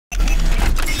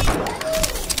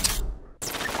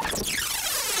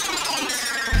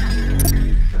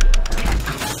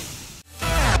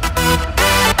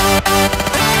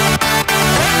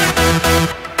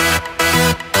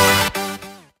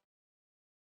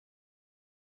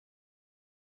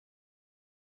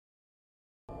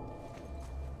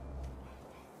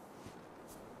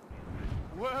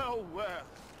Well, well.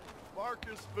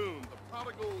 Marcus Boone, the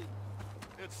prodigal,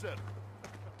 etc.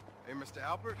 Hey, Mr.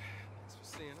 Albert. Thanks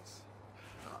for seeing us.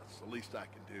 It's the least I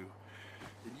can do.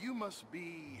 And you must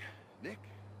be Nick?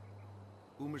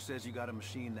 Boomer says you got a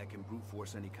machine that can brute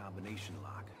force any combination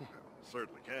lock. Well,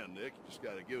 certainly can, Nick. You just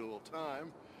gotta give it a little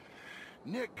time.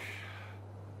 Nick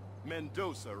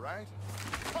Mendoza, right?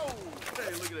 Oh,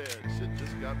 hey, look at that. Shit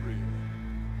just got real.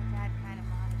 My dad kind of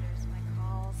monitors my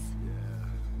calls.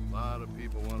 Yeah, a lot of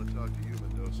people want to talk to you,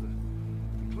 Mendoza.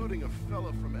 Including a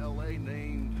fella from L.A.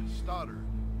 named Stoddard.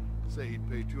 Say he'd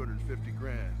pay 250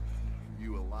 grand for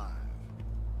you alive.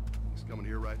 He's coming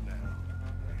here right now.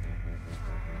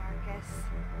 Marcus.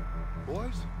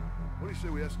 Boys, what do you say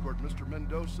we escort Mr.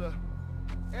 Mendoza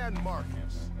and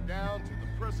Marcus down to the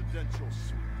presidential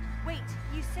suite? Wait,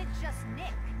 you said just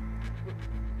Nick.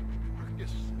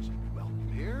 Marcus isn't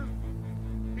welcome here.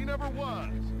 He never was.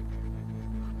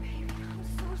 Oh, baby, I'm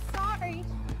so sorry.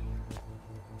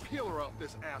 Peel her off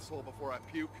this asshole before I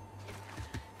puke.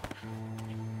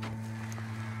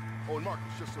 Oh, and Marcus,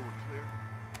 just so we're clear,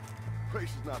 race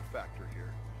is not a factor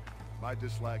here. My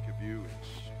dislike of you is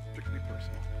strictly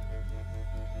personal.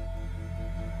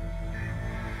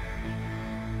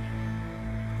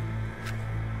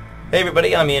 Hey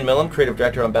everybody, I'm Ian Millam, Creative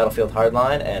Director on Battlefield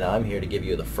Hardline, and I'm here to give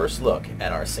you the first look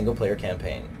at our single-player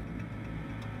campaign.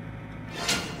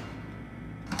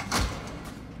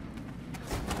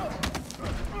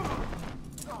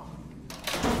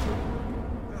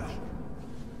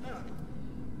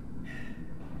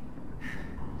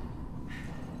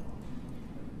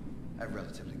 I have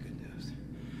relatively good news.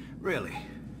 Really?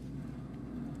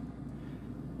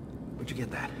 Where'd you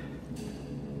get that?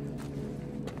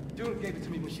 Dune gave it to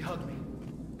me when she hugged me.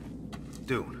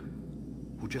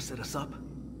 Dune, who just set us up?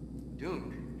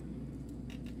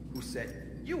 Dune? Who set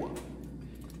you up?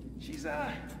 She's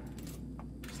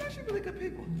actually really good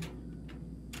people.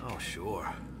 Oh,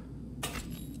 sure.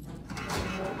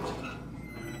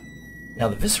 Now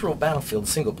the visceral Battlefield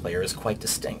single-player is quite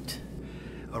distinct.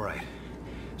 All right,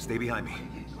 stay behind me.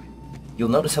 You'll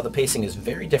notice how the pacing is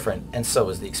very different, and so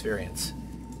is the experience.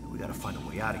 We gotta find a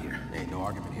way out of here. Ain't no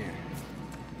argument here.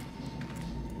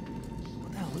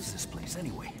 What the hell is this place,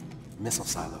 anyway? Missile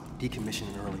silo, decommissioned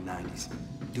in the early 90s.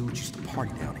 Dudes used to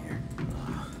party down here.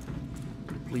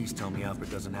 Please tell me Albert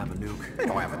doesn't have a nuke. They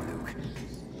don't have a nuke.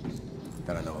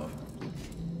 That I know of.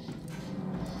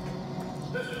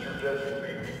 This is your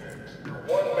designee, your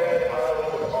one-man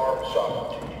island of armed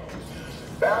sovereignty.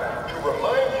 Back to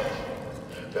remind you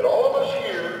that all of us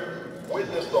here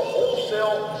witnessed the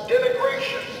wholesale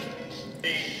denigration,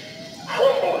 the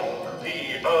crumbling,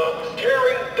 the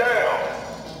tearing down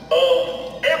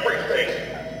of everything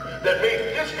that made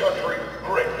this country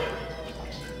great.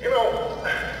 You know,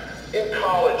 in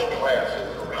college classes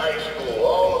or high school,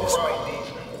 all across these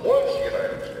once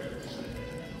United States,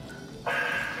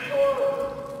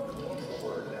 what's the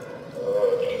word now?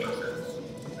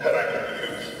 That I can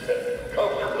use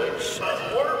comfortably.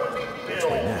 Water would be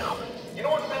filled. Right now. You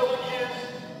know what village is?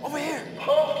 Over here!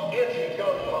 Pumped into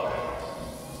gunfire.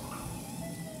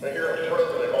 Now you're a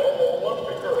president. Oh, let's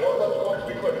be clear. Let's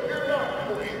be clear. You're not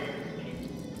free.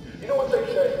 You know what they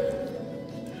say?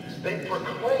 They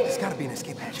proclaim There's gotta be an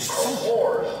escape hatch.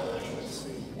 wars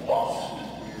lost.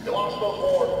 You lost those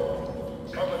wars.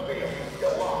 Come and feel. You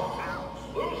lost.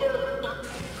 Loser.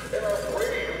 And our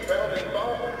brave founding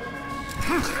fathers.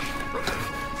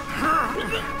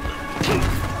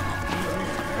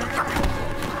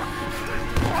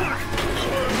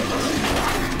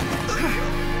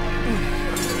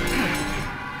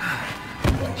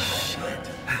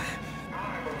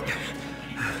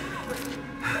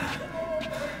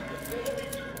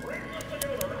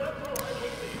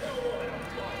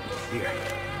 Here.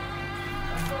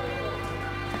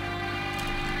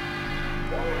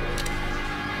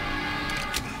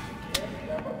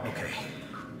 Okay,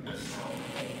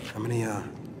 How many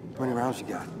rounds you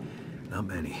got? not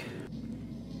many.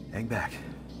 Hang back.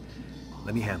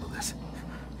 Let me handle this.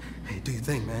 Hey, do your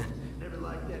thing, man. Never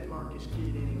liked that Marcus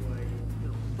kid anyway.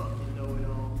 Little fucking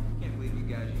know-it-all. Can't believe you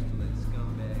guys used to let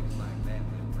scumbags like that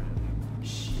live around here.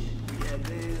 Shit, we had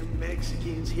them,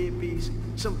 Mexicans, hippies,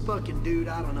 some fucking dude,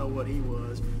 I don't know what he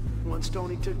was. Once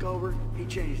Tony took over, he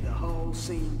changed the whole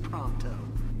scene pronto.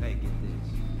 Hey, get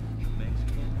this.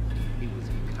 Mexican, he was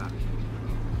a cop.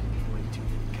 Way too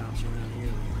many cops around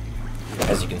here.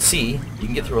 As you can see, you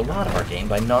can get through a lot of our game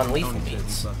by non-lethal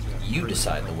means. You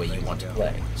decide the way you want to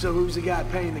play. So who's the guy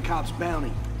paying the cops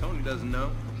bounty? Tony doesn't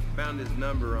know. Found his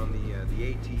number on the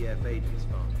ATF agent's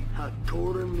phone.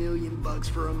 $250,000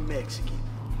 for a Mexican.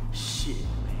 Shit,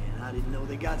 man, I didn't know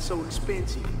they got so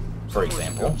expensive. For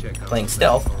example, playing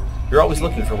stealth, You're always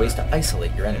looking for ways to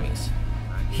isolate your enemies.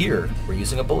 Here, we're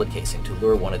using a bullet casing to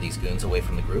lure one of these goons away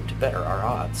from the group to better our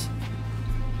odds.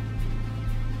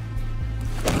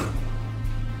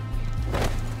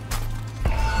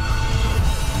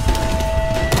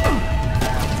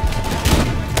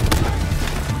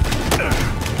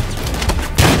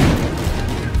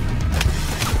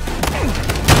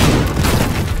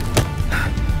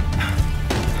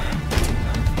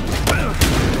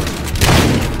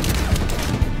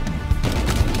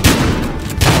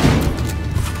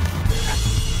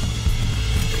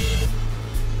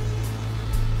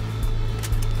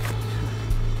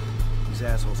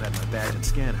 Assholes had my badge and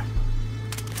scanner.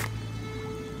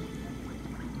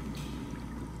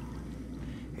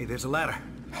 Hey, there's a ladder.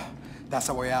 That's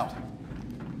our way out.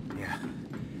 Yeah.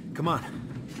 Come on.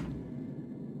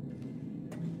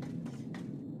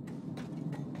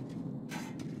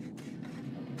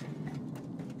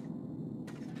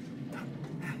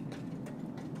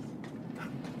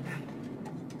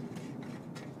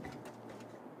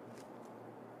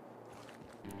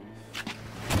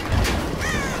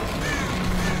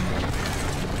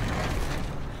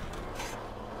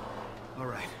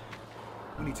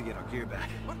 We need to get our gear back.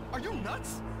 What? Are you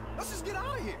nuts? Let's just get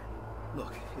out of here.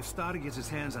 Look, if Stoddard gets his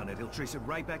hands on it, he'll trace it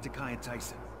right back to Kai and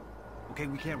Tyson. Okay,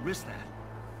 we can't risk that.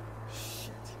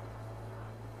 Shit.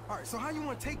 All right, so how you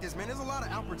want to take this, man? There's a lot of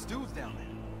Albert's dudes down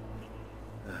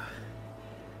there.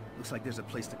 Looks like there's a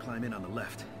place to climb in on the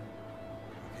left.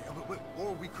 Okay, but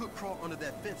or we could crawl under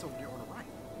that fence over there on the right.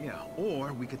 Yeah,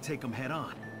 or we could take them head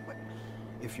on. What?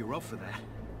 If you're up for that.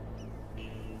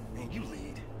 And you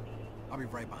lead. I'll be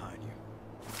right behind you.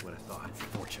 That's what I thought.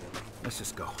 Unfortunately. Let's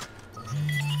just go.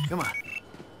 Come on.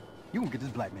 You can get this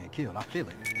black man killed, I feel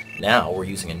it. Now we're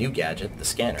using a new gadget, the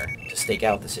scanner, to stake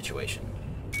out the situation.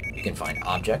 You can find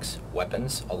objects,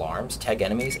 weapons, alarms, tag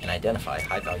enemies, and identify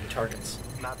high-value targets.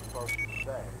 Not supposed to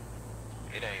say.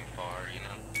 It ain't far, you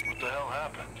know. What the hell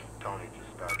happened? Tony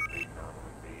just started beating on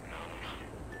him.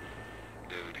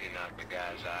 Dude, he knocked the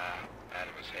guy's eye out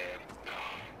of his head. Oh,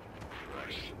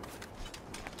 Christ.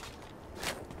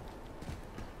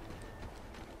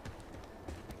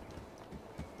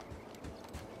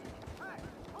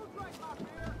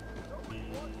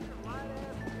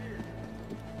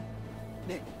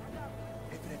 Nick,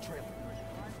 head for that trailer.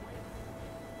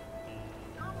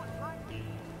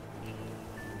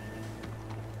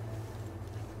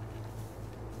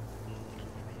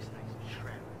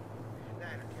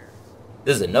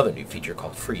 This is another new feature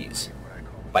called Freeze.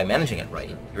 By managing it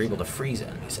right, you're able to freeze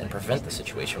enemies and prevent the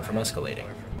situation from escalating.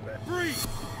 Freeze!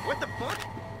 What the fuck?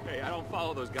 Hey, I don't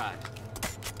follow those guys.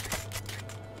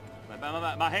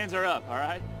 My hands are up, all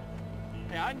right?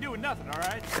 Hey, I ain't doing nothing, all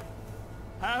right?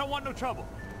 I don't want no trouble,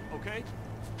 okay?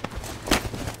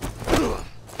 No.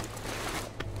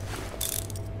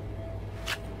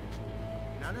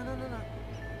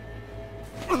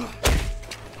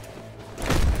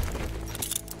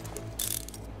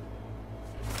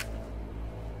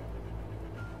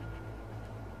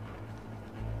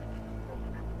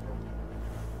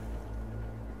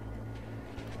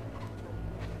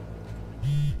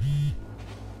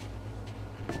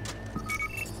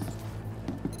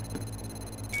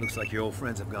 Looks like your old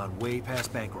friends have gone way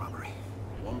past bank robbery.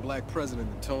 One black president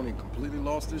and Tony completely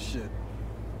lost his shit.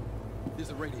 Here's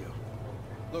the radio.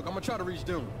 Look, I'm gonna try to reach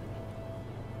Doom.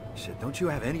 Shit, don't you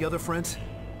have any other friends?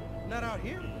 Not out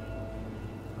here.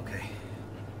 Okay.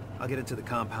 I'll get into the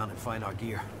compound and find our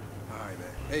gear. All right, man.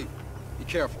 Hey, be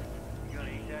careful. You gonna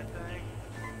eat that thing?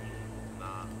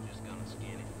 Nah, I'm just gonna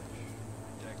skin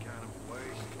it. That kind of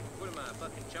waste. What am I,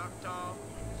 fucking Choctaw?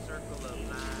 Circle of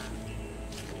life.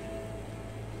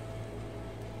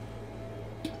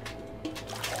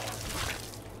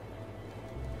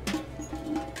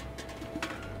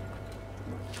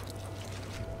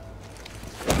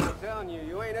 I'm telling you,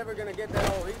 you ain't ever gonna get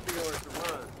that old heat of yours to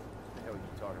run. What the hell are you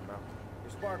talking about?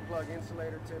 Your spark plug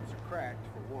insulator tips are cracked,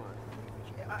 for one.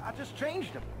 I just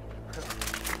changed them.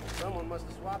 Someone must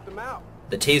have swapped them out.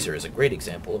 The taser is a great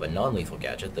example of a non-lethal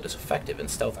gadget that is effective in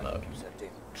stealth mode. Use that damn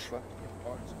truck to get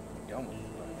parts. You're done with it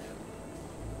right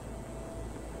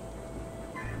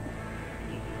now.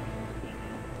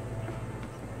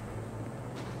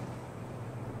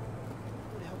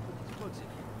 Who the hell put these plugs in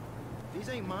here? These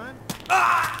ain't mine.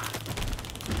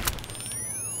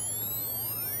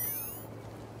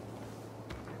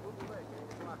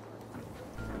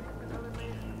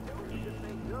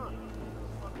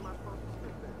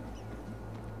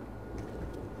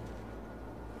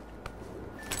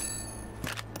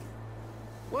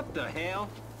 What the hell?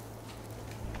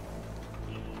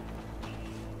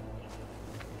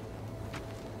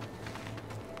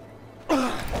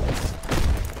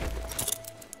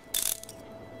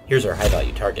 Here's our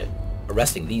high-value target.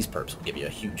 Arresting these perps will give you a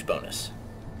huge bonus.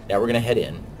 Now we're going to head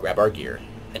in, grab our gear,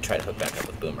 and try to hook back up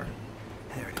with Boomer.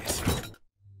 There it is.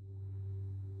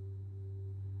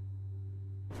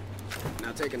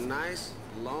 Now take a nice,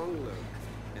 long look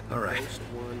at the All right.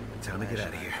 post-1 Time to get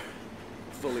out of here.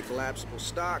 Fully collapsible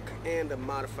stock and a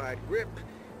modified grip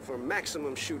for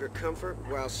maximum shooter comfort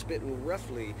while spitting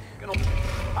roughly.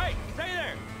 Hey, stay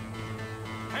there!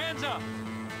 Hands up!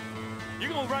 You're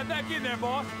going right back in there,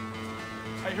 boss.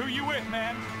 Hey, who you with,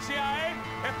 man? CIA?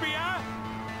 FBI?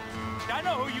 I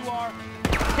know who you are.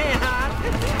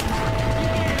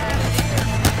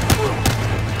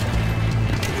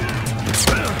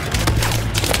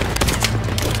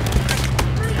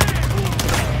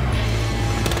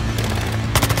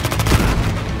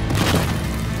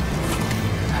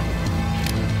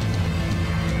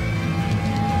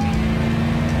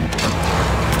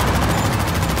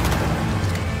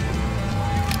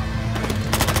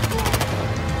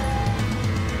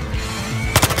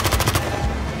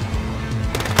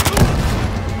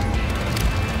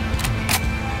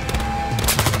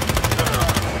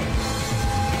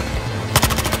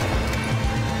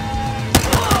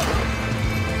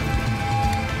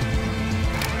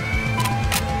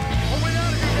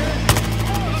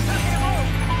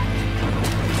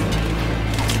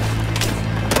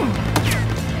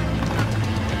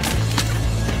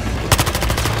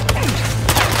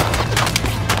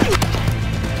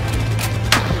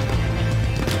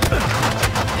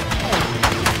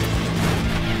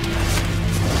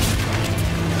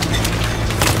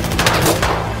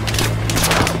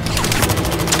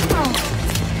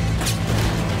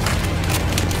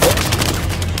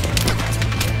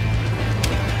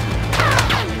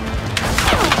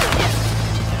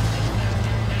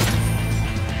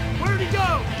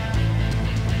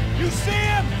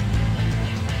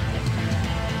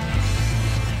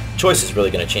 Choice is really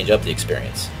going to change up the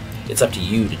experience. It's up to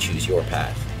you to choose your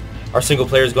path. Our single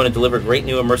player is going to deliver great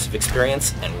new immersive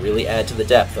experience and really add to the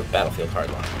depth of Battlefield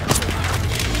Hardline.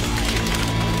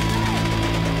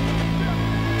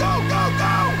 Go, go,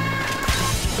 go!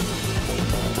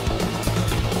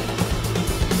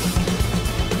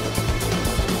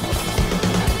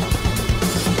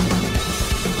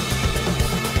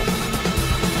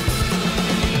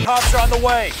 Cops are on the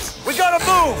way. We gotta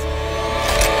move!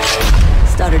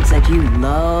 Stoddard said you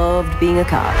loved being a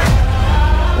cop.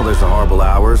 Well, there's the horrible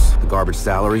hours, the garbage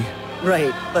salary.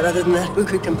 Right, but other than that, who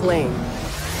could complain?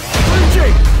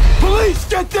 Richie! Police,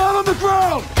 get down on the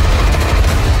ground!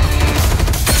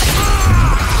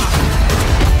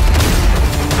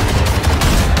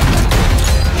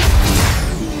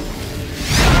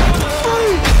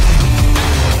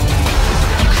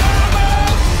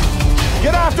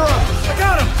 Get after him! I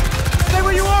got him! Stay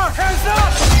where you are! Hands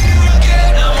up!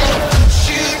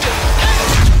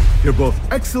 You're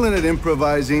both excellent at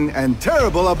improvising and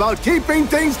terrible about keeping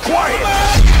things quiet!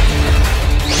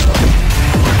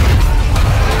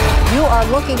 You are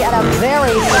looking at a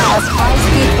very fast,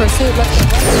 high-speed pursuit.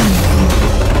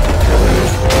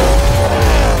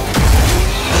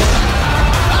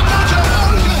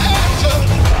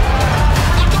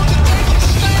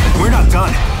 We're not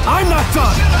done. I'm not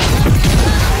done!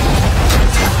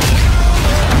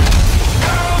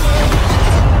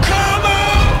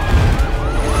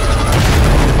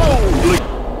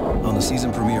 On the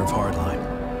season premiere of Hardline.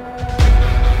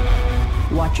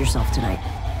 Watch yourself tonight.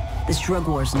 This drug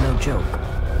war's no joke.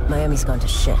 Miami's gone to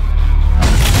shit.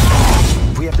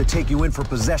 If we have to take you in for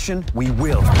possession, we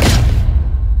will.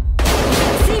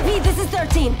 CP, this is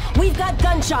 13. We've got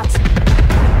gunshots.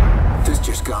 This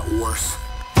just got worse.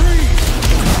 Freeze!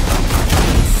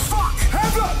 Fuck!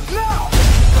 Hands up! Now!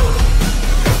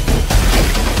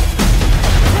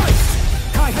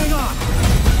 Kai, hang on!